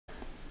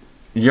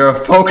your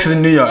folks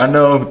in New York, I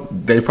know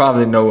they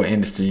probably know what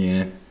industry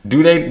you're in.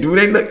 Do they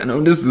look? I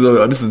know this is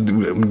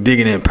I'm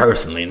digging in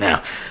personally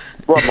now.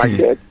 Well, my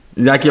kids.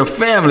 Like your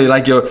family,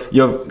 like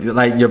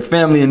your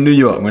family in New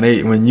York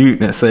when you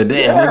say,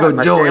 damn, there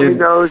go Joey,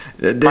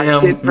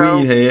 damn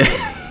weed head.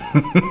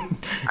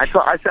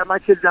 I sat my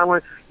kids down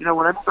when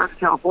I moved back to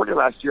California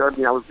last year. I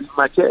mean, I was leaving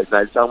my kids.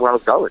 I tell them where I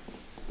was going.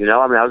 I mean,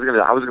 I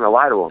was gonna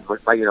lie to them. But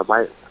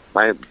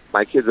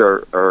my kids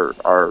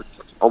are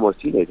almost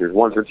teenagers.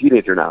 One's a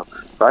teenager now.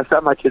 So I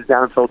sat my kids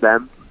down and told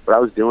them what I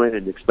was doing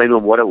and explained to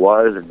them what it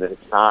was and that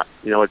it's not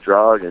a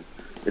drug.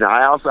 And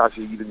I also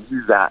actually even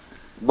use that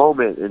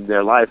moment in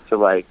their life to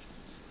like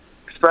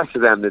express to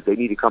them that they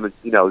need to come and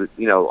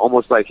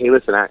almost like, hey,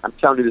 listen, I'm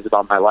telling you this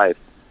about my life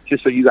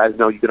just so you guys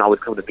know you can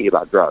always come to me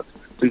about drugs.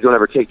 Please don't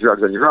ever take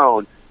drugs on your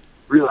own.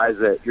 Realize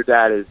that your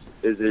dad is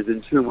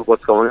in tune with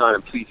what's going on,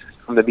 and please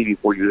come to me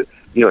before you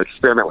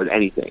experiment with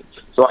anything.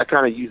 So I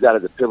kind of use that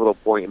as a pivotal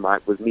point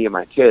with me and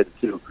my kids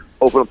to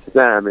open up to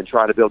them and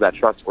try to build that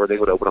trust where they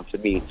would open up to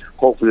me.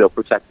 Hopefully they'll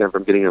protect them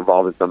from getting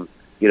involved in some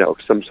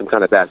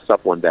kind of bad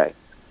stuff one day.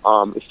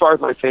 As far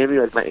as my family,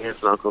 like my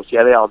aunts and uncles,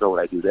 yeah, they all know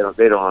what I do.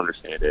 They don't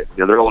understand it.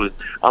 They're old.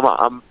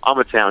 I'm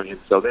Italian,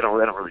 so they don't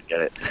really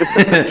get it.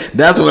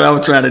 That's what I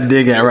was trying to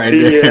dig at right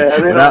there.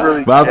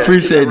 Yeah, but I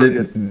appreciate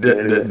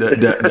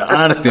the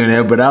honesty in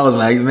there. But I was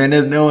like, man,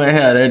 there's no way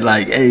how they're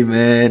like, hey,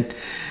 man,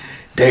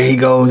 there he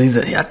goes.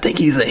 I think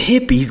he's a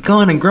hippie. He's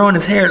gone and grown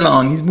his hair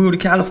long. He's moved to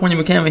California,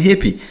 became a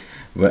hippie.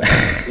 But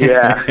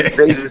yeah,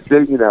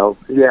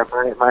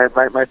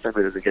 my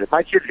family doesn't get it.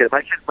 My kids get it.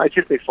 My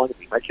kids make fun of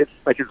me. My kids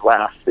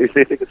laugh. They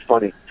think it's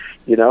funny,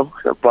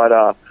 But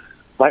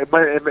my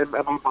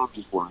mom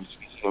just worries.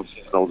 She's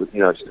an older,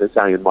 she's an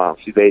Italian mom.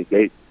 They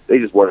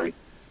just worry.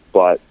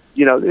 But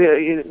they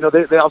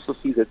also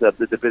see that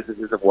the business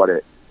isn't what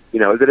it,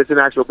 that it's an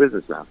actual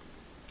business now,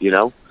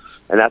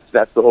 and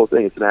that's the whole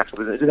thing. It's an actual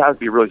business. It has to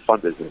be a really fun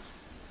business.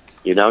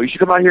 You should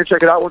come out here and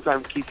check it out one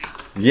time, Kysii.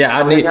 Yeah,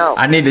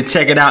 I need to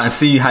check it out and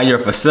see how your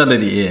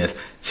facility is.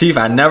 Chief,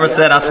 I never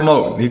said I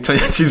smoked. Chief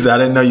said I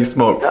didn't know you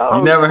smoked. No,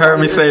 you never heard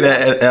me say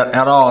that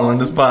at all on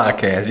this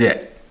podcast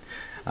yet.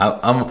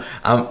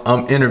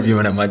 I'm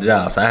interviewing at my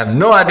job, so I have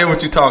no idea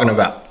what you're talking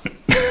about. You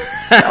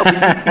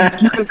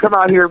can come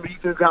out here. You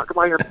can come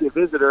out here and be a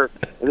visitor,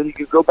 and then you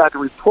can go back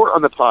and report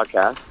on the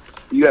podcast.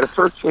 You got a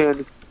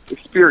first-hand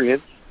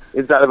experience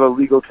inside of a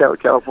legal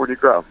California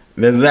grow.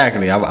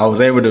 Exactly. I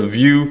was able to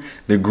view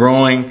the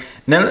growing.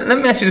 Now, let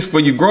me ask you this: for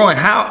you growing,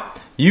 how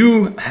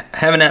you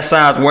having that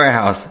size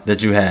warehouse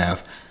that you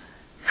have,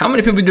 how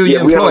many people do you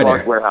employ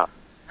there? Warehouse.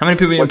 How many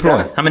people you employ?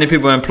 That? How many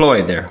people are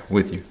employed there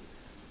with you?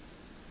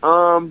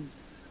 On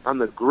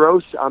the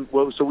gross,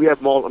 so we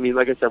have more. I mean,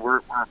 like I said, we're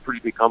a pretty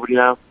big company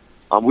now.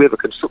 We have a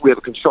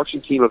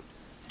construction team of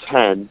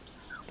 10.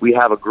 We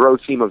have a grow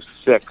team of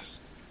 6,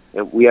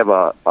 and we have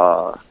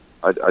a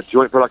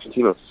joint production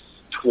team of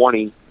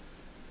 20.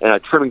 And a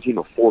trimming team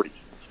of 40.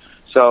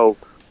 So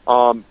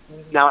now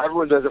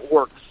everyone doesn't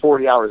work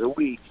 40 hours a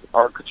week.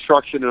 Our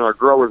construction and our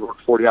growers work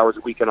 40 hours a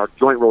week, and our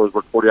joint rollers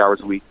work 40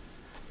 hours a week,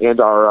 and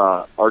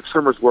our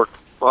trimmers work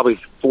probably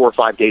 4 or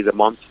 5 days a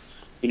month.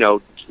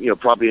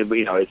 Probably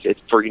it's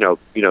for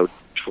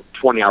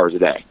 20 hours a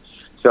day.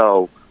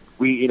 So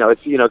we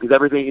it's because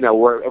everything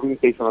everything's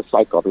based on a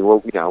cycle. I mean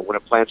when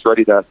a plant's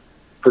ready to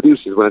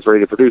produce is when it's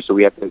ready to produce. So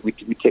we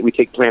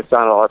take plants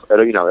down at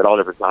all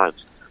different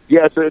times.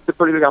 Yeah, it's a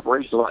pretty big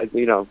operation.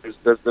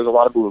 There's a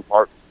lot of moving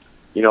parts.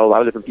 A lot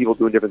of different people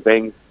doing different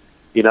things.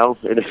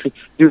 And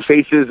new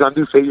faces on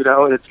new faces.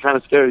 And it's kind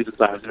of scary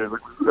sometimes.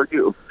 Like, who are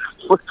you?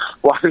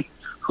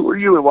 Who are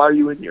you, and why are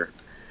you in here?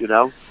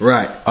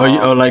 Right.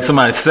 Oh, like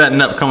somebody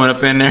setting up, coming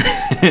up in there.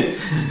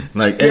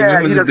 Like, hey,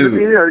 yeah, this dude.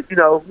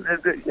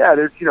 Yeah,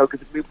 there's because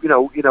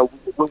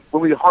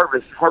when we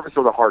harvest are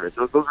the hardest.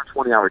 Those are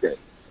 20-hour days.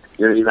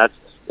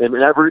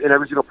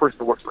 Every single person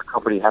that works for the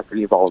company has to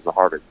be involved in the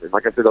harvest. And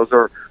like I said, those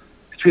are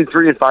between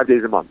 3 and 5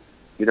 days a month.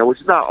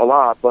 Which is not a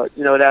lot, but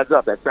it adds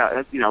up. That's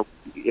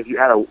if you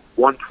add a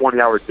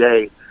 20-hour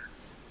day,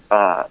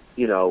 a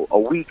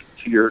week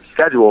to your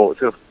schedule,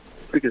 it's gonna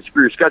freaking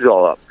screw your schedule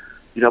all up.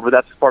 But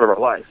that's part of our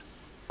life.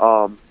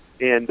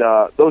 And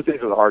those days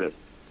are the hardest.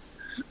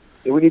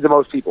 And we need the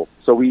most people.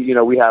 So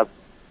we have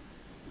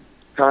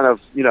kind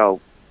of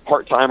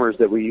part timers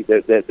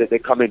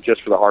that come in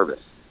just for the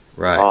harvest,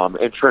 right?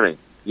 And trimming.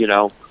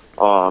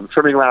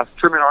 Trimming a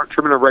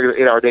regular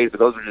 8-hour days, but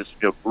those are just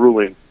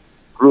grueling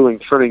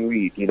trimming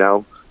weed. We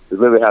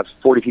literally have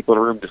 40 people in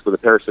a room just with a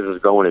pair of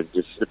scissors going and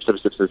just snip.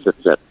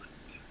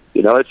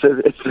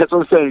 It's that's what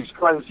I'm saying. Just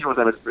come out and see one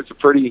time. It's a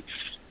pretty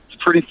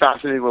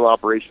fascinating little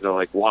operation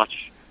to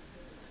watch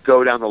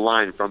go down the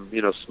line from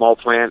small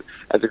plant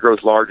as it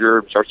grows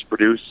larger, starts to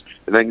produce,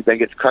 and then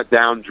gets cut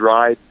down,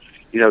 dried,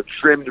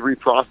 trimmed,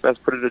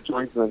 reprocessed, put into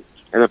joints, and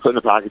then put in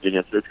the packaging.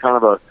 It's kind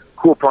of a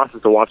cool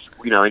process to watch,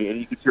 and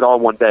you can see it all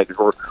in one day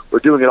because we're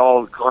doing it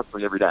all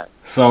constantly every day.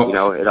 So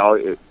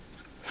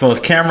So is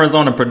cameras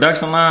on the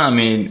production line? I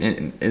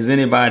mean, is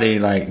anybody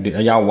are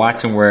y'all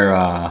watching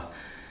where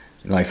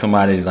Like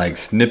somebody's like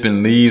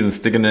snipping leaves and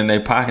sticking it in their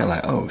pocket.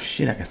 Like, oh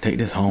shit, I can take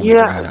this home and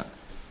try it out.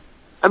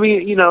 I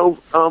mean,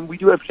 we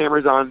do have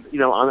cameras on,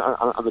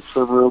 on the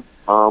trim room.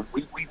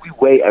 We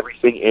weigh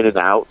everything in and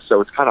out,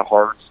 so it's kind of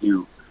hard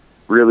to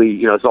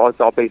really, it's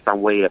all based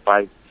on weight. If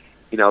I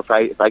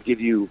give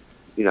you,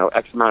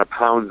 X amount of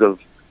pounds of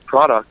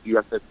product, you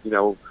have to,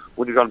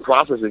 when you're done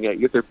processing it,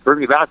 you have to bring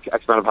me back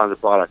X amount of pounds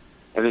of product,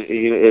 and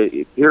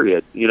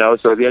period.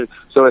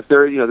 So if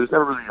there's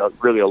never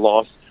really a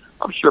loss.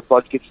 I'm sure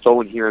buds get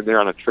stolen here and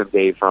there on a trim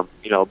day from,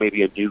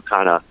 maybe a new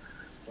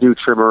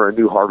trimmer or a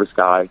new harvest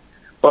guy.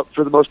 But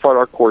for the most part,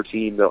 our core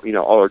team,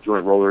 all our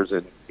joint rollers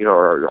and,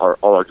 all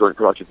our joint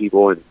production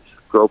people and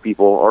grow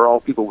people are all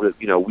people that,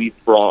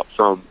 we've brought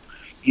from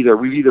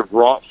we've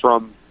brought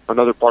from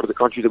another part of the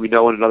country that we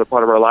know in another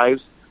part of our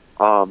lives,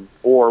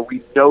 or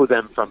we know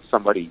them from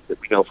somebody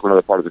that we know from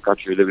another part of the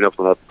country that we know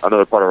from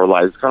another part of our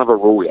lives. It's kind of a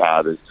rule we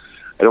have is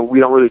we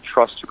don't really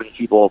trust too many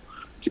people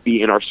to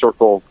be in our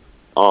circle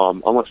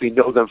unless we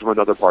know them from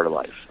another part of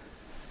life.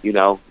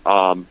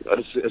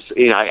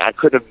 I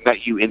could have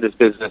met you in this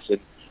business and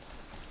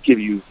give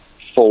you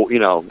full,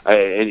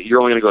 and you're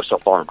only going to go so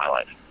far in my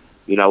life.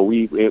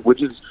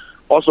 Which is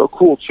also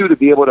cool too, to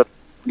be able to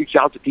reach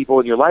out to people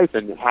in your life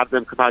and have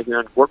them come out here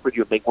and work with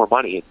you and make more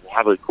money and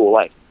have a cool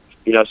life.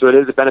 So it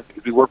is a benefit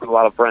because we work with a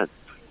lot of friends.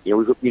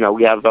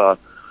 We have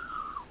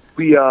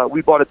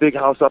we bought a big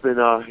house up in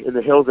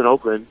the hills in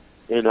Oakland,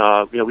 and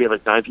we have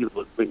like 9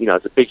 people.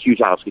 It's a big, huge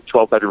house, a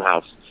 12-bedroom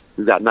house.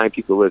 We've got 9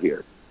 people who live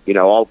here.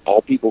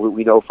 All people that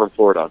we know from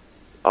Florida.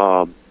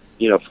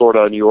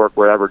 Florida, New York,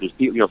 wherever, just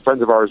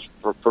friends of ours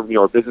from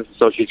our business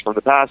associates from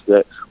the past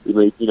that we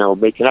made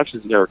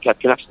connections, or kept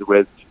connections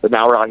with, but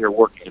now we're out here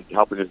working and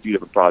helping us do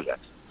different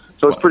projects.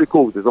 So it's pretty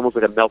cool. It's almost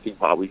like a melting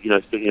pot. We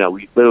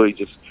literally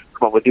just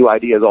come up with new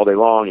ideas all day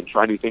long and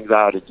try new things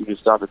out and do new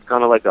stuff. It's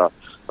kind of like a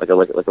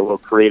little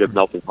creative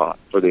melting pot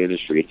for the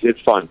industry.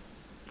 It's fun.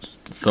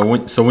 So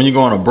when you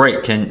go on a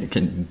break,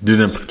 can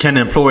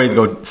the employees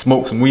go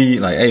smoke some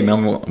weed? Like, hey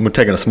man, I'm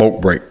taking a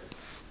smoke break.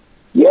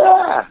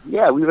 Yeah,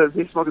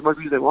 they smoke as much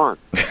weed as they want.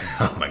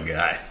 Oh my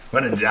god,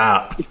 what a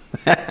job!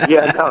 They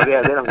don't.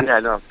 Yeah,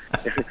 no.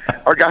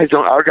 Our guys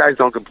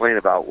don't complain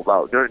about.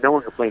 No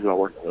one complains about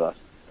working with us.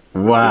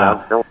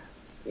 Wow.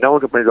 No one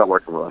complains about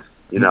working with us.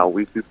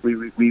 We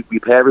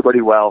pay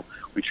everybody well.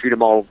 We treat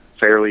them all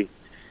fairly.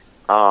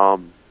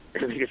 And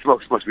they can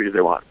smoke as much weed as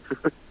they want.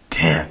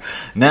 Damn.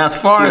 Now, as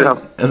far as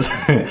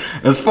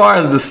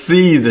the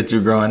seeds that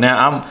you're growing,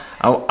 now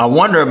I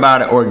wonder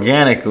about it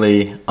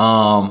organically.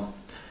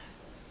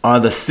 Are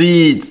the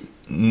seeds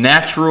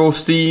natural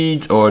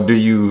seeds, or do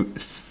you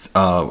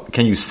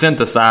can you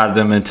synthesize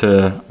them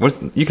into what's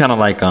the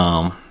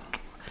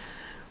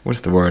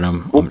word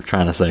I'm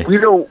trying to say? We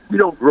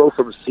don't grow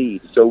from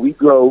seeds. So we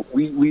grow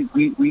we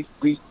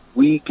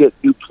get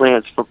new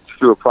plants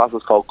through a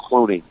process called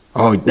cloning.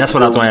 Oh, that's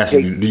what I was going to ask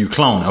you. Do you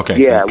clone? Okay,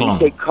 yeah, so clone.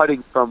 We take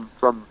cutting from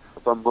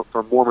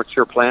more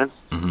mature plants,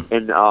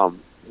 and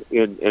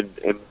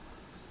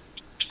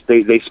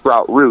they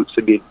sprout roots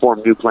and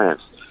form new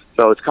plants.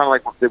 So it's kind of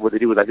like what they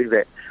do with, I think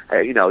that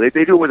they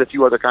do it with a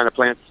few other kind of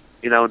plants,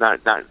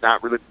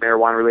 not really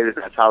marijuana related.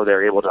 That's how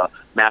they're able to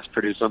mass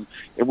produce them,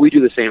 and we do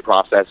the same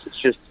process. It's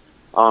just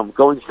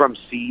going from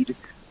seed,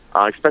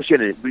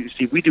 especially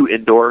we do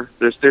indoor.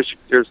 There's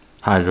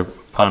hydroponic.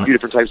 A few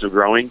different types of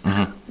growing.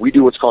 We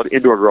do what's called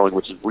indoor growing,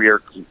 which is we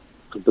are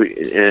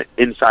completely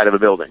inside of a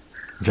building.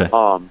 Okay.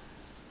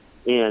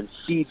 And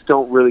seeds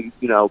don't really,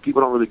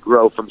 people don't really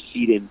grow from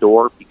seed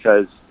indoor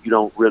because you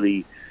don't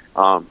really,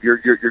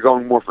 you're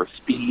going more for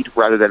speed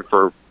rather than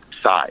for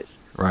size.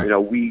 Right.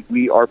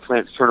 Our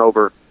plants turn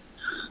over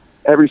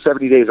every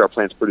 70 days. Our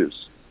plants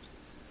produce.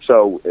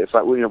 So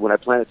when I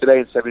plant it today,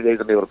 in 70 days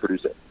I'm able to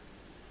produce it.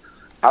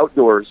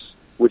 Outdoors,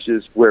 which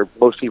is where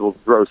most people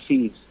grow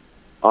seeds,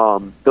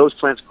 those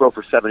plants grow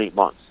for 7-8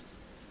 months,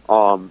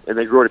 and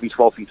they grow to be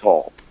 12 feet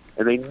tall.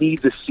 And they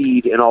need the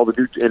seed and all the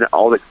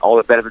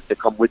benefits that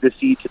come with the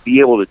seed to be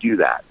able to do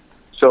that.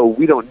 So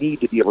we don't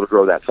need to be able to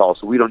grow that tall.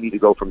 So we don't need to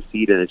go from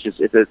seed, and it's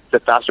a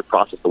faster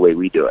process the way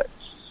we do it.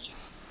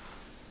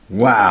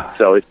 Wow.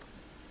 So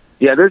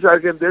there's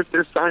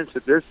science.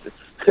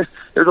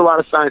 There's a lot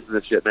of science in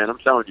this shit, man. I'm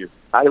telling you.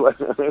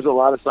 There's a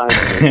lot of science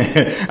in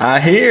this. I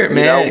hear it,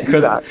 man.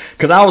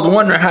 Because I was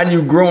wondering, how do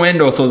you grow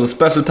indoors? So it's a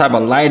special type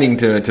of lighting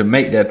to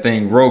make that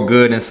thing grow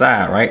good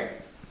inside, right?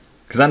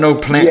 Because I know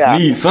plants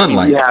need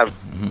sunlight. Yeah,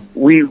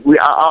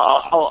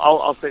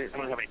 I'll say, I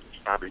don't have any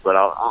time, but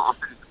I'll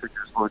finish the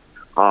pictures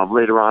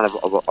later on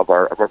of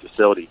our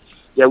facility.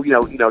 Yeah,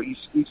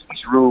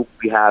 each room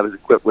we have is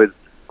equipped with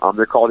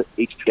they're called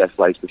HPS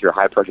lights, which are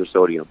high pressure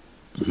sodium.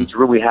 Each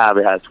room we have,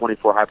 it has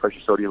 24 high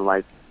pressure sodium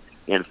lights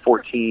and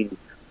 14.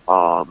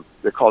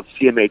 They're called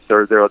CMH.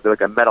 They're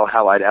like a metal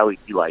halide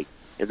LED light,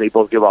 and they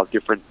both give off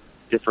different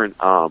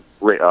parts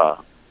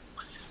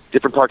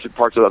of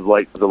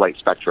the light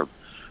spectrum.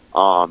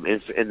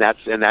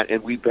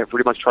 And we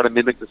pretty much try to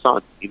mimic the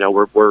sun.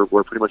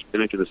 We're pretty much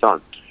mimicking the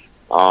sun.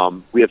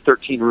 We have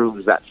 13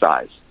 rooms that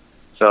size.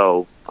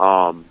 So,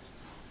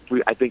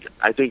 I think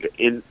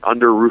in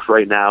under a roof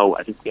right now,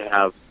 I think we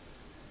have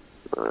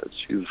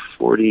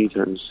 240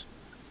 times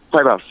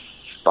probably about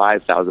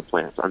 5,000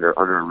 plants under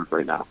a roof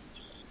right now.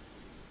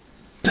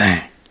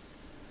 Dang.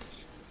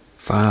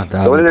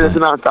 5,000. It's a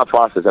nonstop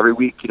process. Every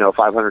week,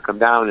 500 come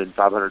down and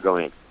 500 go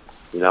in.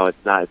 It's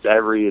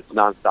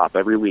nonstop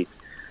every week.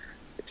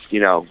 It's,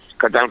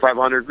 cut down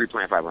 500,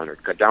 replant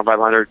 500. Cut down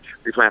 500,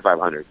 replant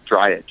 500.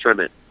 Dry it, trim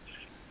it.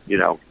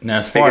 Now,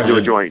 as far as do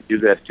a joint, do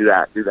this, do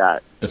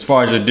that. As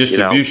far as your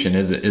distribution,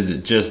 is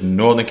it just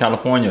Northern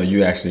California, or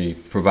you actually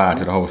provide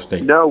to the whole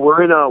state? No,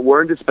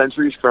 we're in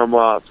dispensaries from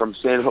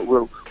San.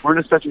 We're in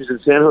dispensaries in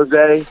San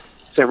Jose,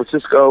 San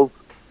Francisco.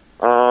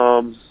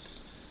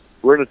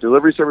 We're in a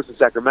delivery service in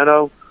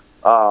Sacramento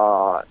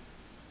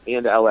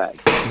and LA.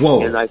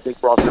 Whoa! And I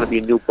think we're also going to be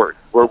in Newport.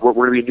 We're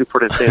going to be in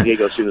Newport and San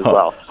Diego soon as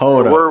well.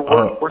 Hold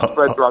on. We're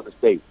spread throughout the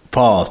state.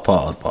 Pause.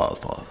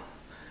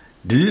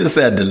 Did you just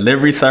say a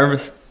delivery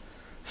service?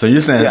 So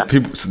you're saying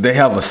people, they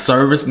have a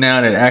service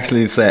now that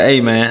actually say, "Hey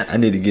man, I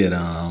need to get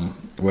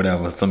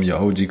whatever, some of your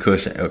OG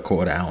Kush, a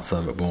quarter ounce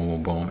of it, boom,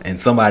 boom, boom," and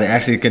somebody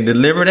actually can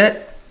deliver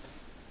that?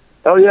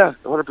 Oh yeah,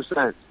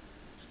 100%.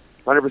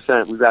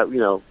 100%. We've got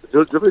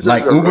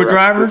like Uber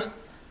drivers.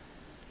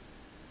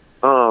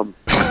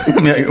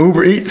 Like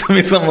Uber Eats,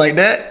 something like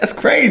that. That's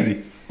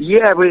crazy.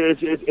 Yeah, but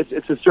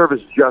it's a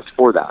service just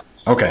for that.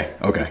 Okay.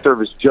 It's a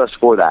service just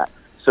for that.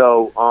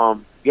 So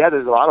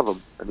there's a lot of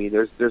them. I mean,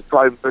 there's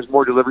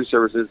more delivery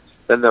services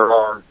than there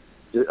are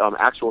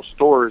actual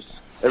stores,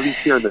 at least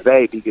here in the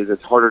Bay, because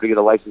it's harder to get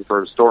a license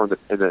for a store in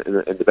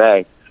the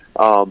Bay.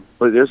 But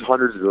there's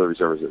hundreds of delivery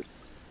services,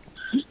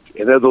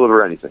 and they'll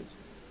deliver anything,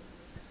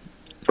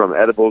 from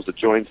edibles to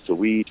joints to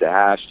weed to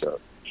hash to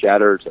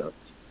shatter to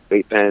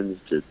vape pens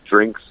to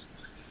drinks.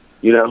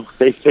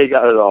 They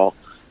got it all.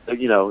 And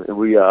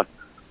we we've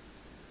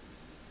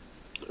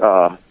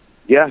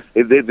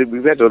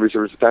had delivery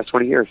service the past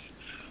 20 years.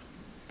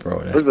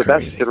 Bro, that's crazy. The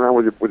best. Sit around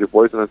with your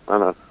boys on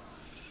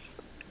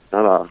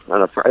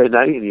a Friday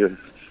night, and you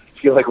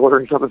feel like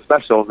ordering something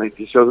special, and they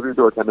just show up at your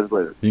door 10 minutes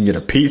later. You can get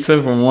a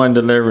pizza from one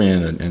delivery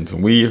and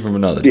some weed from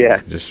another. Yeah,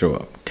 just show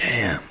up.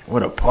 Damn,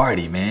 what a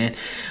party, man.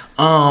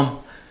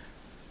 Walk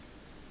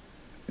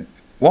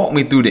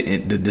me through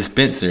the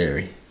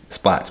dispensary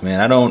spots, man.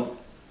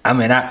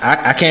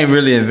 I can't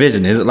really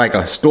envision it. Is it like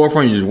a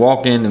storefront? You just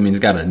walk in. I mean,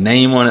 it's got a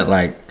name on it,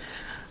 like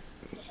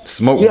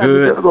Smoke Good.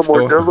 They're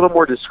a little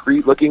more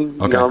discreet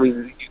looking. Okay.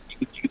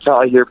 You can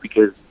tell here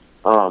because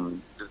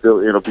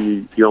it'll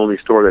be the only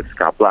store that's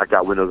got blacked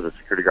out windows and a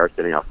security guard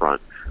standing out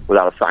front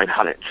without a sign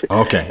on it.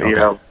 Okay.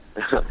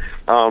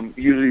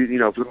 Usually,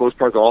 for the most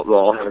part, they'll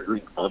all have a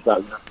green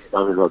contact. That's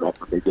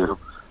what they do.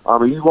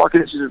 You walk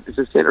in, it's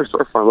a standard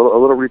storefront, a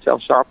little retail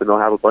shop, and they'll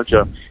have a bunch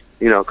of,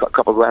 a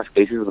couple glass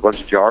cases with a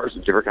bunch of jars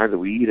and different kinds of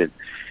weed, and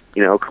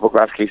a couple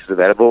glass cases of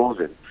edibles,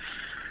 and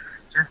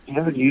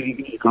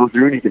you go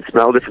through and you can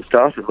smell different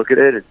stuff and look at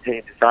it and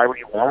decide what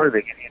you want. And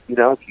they give you,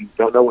 if you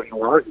don't know what you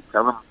want, you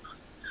tell them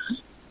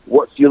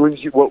what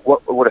feelings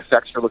what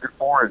effects you're looking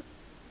for, and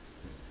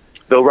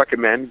they'll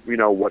recommend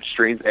what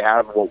strains they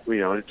have, and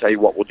and tell you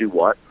what will do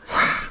what.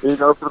 And,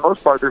 for the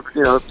most part, they're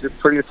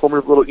pretty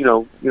informative little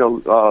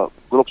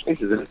little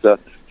places, and it's a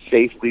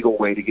safe, legal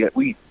way to get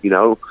weed.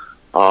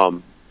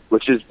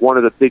 Which is one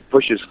of the big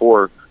pushes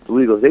for the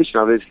legalization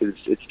of it, because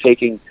it's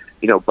taking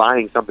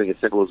buying something as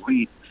simple as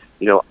weed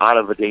out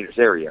of a dangerous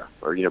area,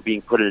 or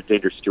being put in a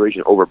dangerous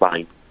situation over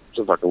buying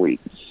some fucking weed.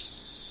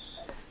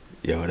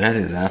 Yo, that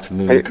is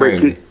absolutely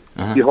crazy.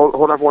 Hold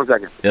on for 1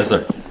 second. Yes,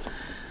 sir.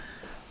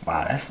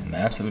 Wow, that's some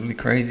absolutely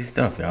crazy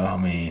stuff, y'all. I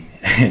mean,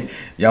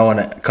 y'all want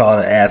to call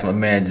and ask my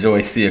man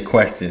Joy C a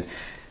question,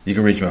 you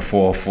can reach me at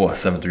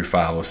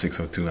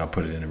 404-735-0602. I'll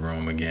put it in the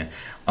room again.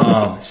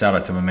 Shout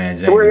out to my man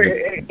James.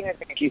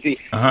 Kysii.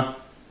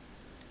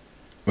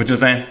 What you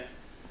saying?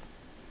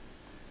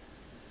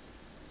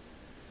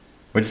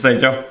 What'd you say,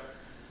 Joe?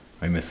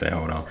 Let me say,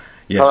 hold on.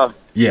 Yes.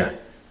 Yeah.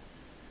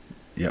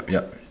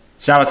 Yep.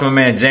 Shout out to my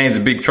man James, the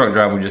big truck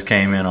driver who just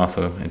came in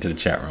also into the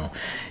chat room.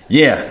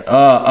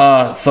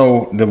 Yeah.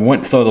 So the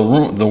rooms.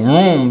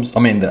 I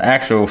mean, the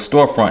actual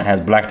storefront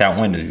has blacked out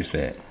windows. You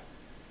said.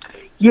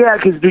 Yeah,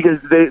 because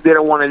they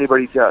don't want they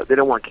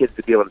don't want kids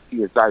to be able to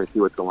see inside and see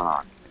what's going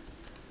on.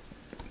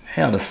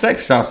 Hell, the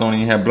sex shops don't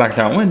even have blacked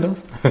out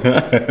windows.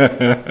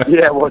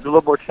 Yeah, well, it's a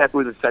little more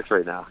taboo than sex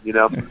right now,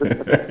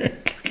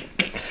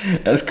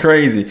 That's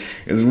crazy.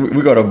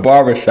 We go to a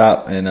barber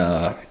shop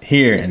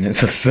here, and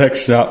it's a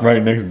sex shop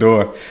right next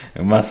door.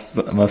 And my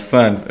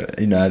son,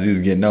 as he was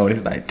getting old,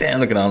 he's like,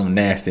 "Damn, look at all them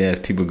nasty ass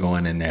people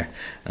going in there."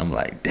 And I'm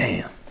like,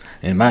 "Damn."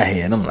 In my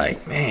head, I'm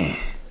like, "Man,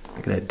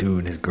 look at that dude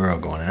and his girl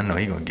going in. I know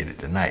he gonna get it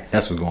tonight."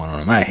 That's what's going on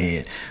in my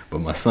head.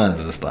 But my son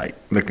is just like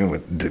looking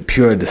with the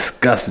pure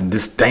disgust and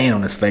disdain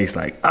on his face,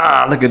 like,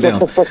 look at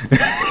them.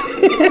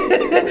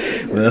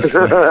 That's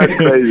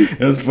funny.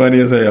 That's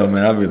funny as hell,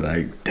 man. I'll be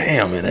like,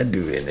 damn, man, that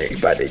dude in there, he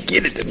about to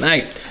get it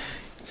tonight.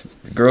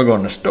 The girl going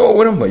to the store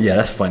with him, but yeah,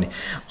 that's funny.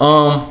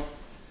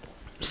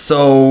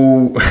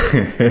 So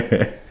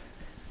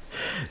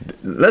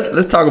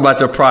let's talk about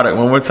your product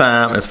one more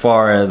time as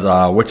far as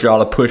what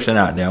y'all are pushing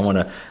out there.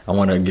 I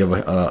wanna give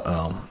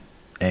a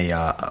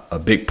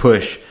big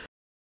push